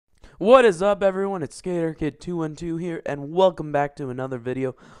What is up, everyone? It's SkaterKid212 here, and welcome back to another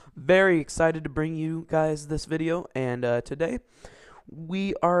video. Very excited to bring you guys this video, and today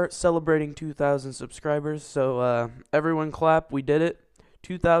we are celebrating 2,000 subscribers. So everyone clap, we did it.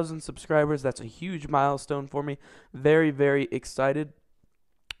 2,000 subscribers, that's a huge milestone for me. Very, very excited.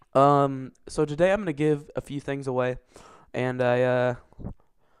 So today I'm going to give a few things away, and I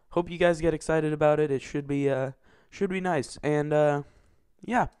hope you guys get excited about it. It should be nice, and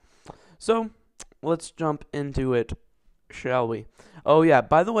yeah. So, let's jump into it, shall we? Oh yeah,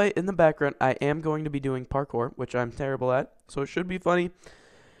 by the way, in the background, I am going to be doing parkour, which I'm terrible at, so it should be funny.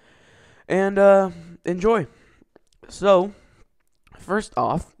 And, enjoy. So, first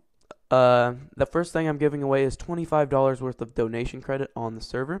off, the first thing I'm giving away is $25 worth of donation credit on the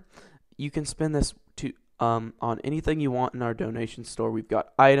server. You can spend this to on anything you want in our donation store. We've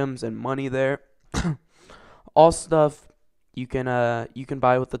got items and money there. All stuff you can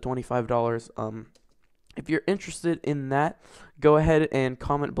buy with the $25. If you're interested in that, go ahead and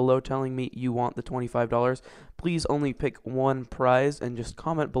comment below telling me you want the $25. Please only pick one prize and just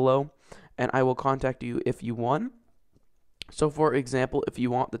comment below, and I will contact you if you won. So for example, if you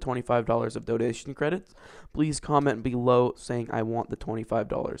want the $25 of donation credits, please comment below saying I want the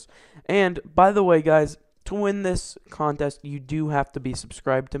 $25. And by the way, guys, to win this contest, you do have to be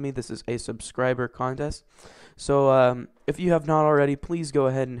subscribed to me. This is a subscriber contest. So if you have not already, please go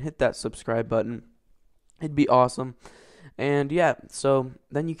ahead and hit that subscribe button. It'd be awesome. And yeah, so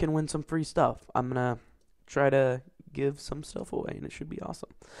then you can win some free stuff. I'm going to try to give some stuff away, and it should be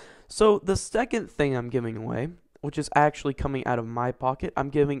awesome. So the second thing I'm giving away, which is actually coming out of my pocket, I'm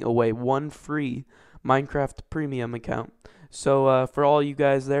giving away one free Minecraft Premium account. So for all you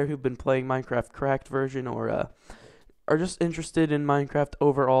guys there who've been playing Minecraft Cracked version, or are just interested in Minecraft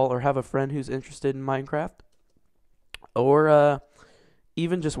overall, or have a friend who's interested in Minecraft, or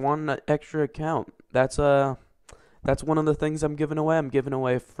even just want an extra account, that's one of the things I'm giving away. I'm giving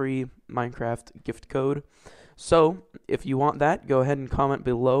away a free Minecraft gift code. So if you want that, go ahead and comment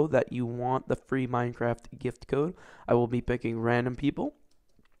below that you want the free Minecraft gift code. I will be picking random people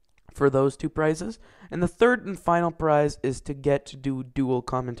for those two prizes. And the third and final prize is to get to do dual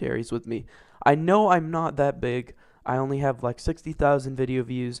commentaries with me. I know I'm not that big. I only have like 60,000 video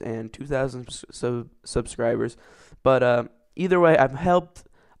views and 2,000 subscribers. But either way, I've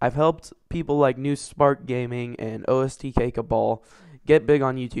helped people like New Spark Gaming and OSTK Cabal get big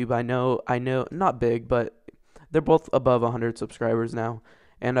on YouTube. I know, not big, but they're both above 100 subscribers now.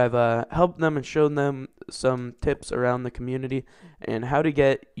 And I've helped them and shown them some tips around the community and how to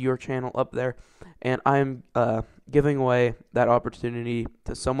get your channel up there. And I'm giving away that opportunity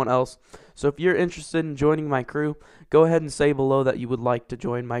to someone else. So if you're interested in joining my crew, go ahead and say below that you would like to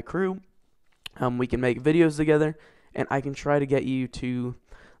join my crew. We can make videos together, and I can try to get you to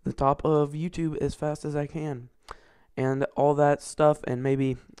the top of YouTube as fast as I can. And all that stuff, and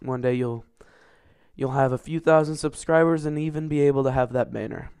maybe one day you'll have a few thousand subscribers and even be able to have that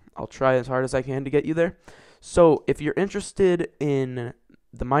banner. I'll try as hard as I can to get you there. So if you're interested in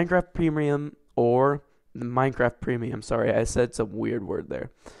the Minecraft Premium, or the Minecraft Premium, sorry, I said some weird word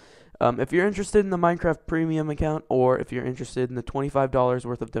there. If you're interested in the Minecraft Premium account, or if you're interested in the $25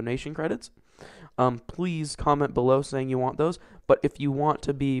 worth of donation credits, please comment below saying you want those. But if you want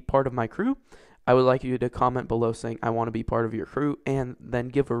to be part of my crew, I would like you to comment below saying I want to be part of your crew, and then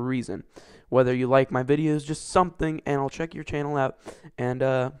give a reason. Whether you like my videos, just something, and I'll check your channel out. And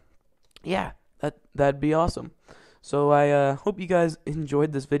yeah, that'd be awesome. So I hope you guys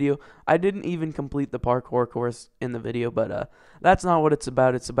enjoyed this video. I didn't even complete the parkour course in the video, but that's not what it's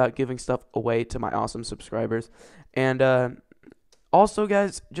about. It's about giving stuff away to my awesome subscribers. And also,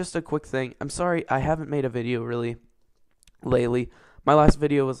 guys, just a quick thing. I'm sorry I haven't made a video really lately. My last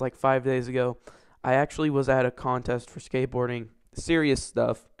video was like 5 days ago. I actually was at a contest for skateboarding. Serious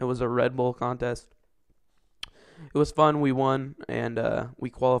stuff. It was a Red Bull contest. It was fun. We won, and we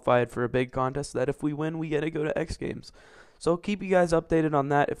qualified for a big contest that if we win, we get to go to X Games. So keep you guys updated on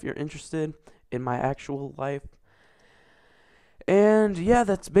that if you're interested in my actual life. And yeah,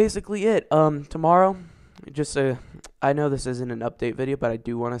 that's basically it. Tomorrow, I know this isn't an update video, but I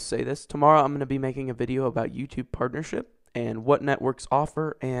do want to say this. Tomorrow I'm going to be making a video about YouTube partnership and what networks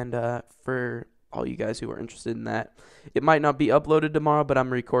offer, and for all you guys who are interested in that. It might not be uploaded tomorrow, but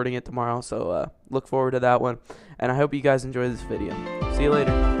I'm recording it tomorrow, so look forward to that one. And I hope you guys enjoy this video. See you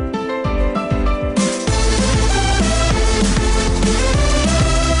later.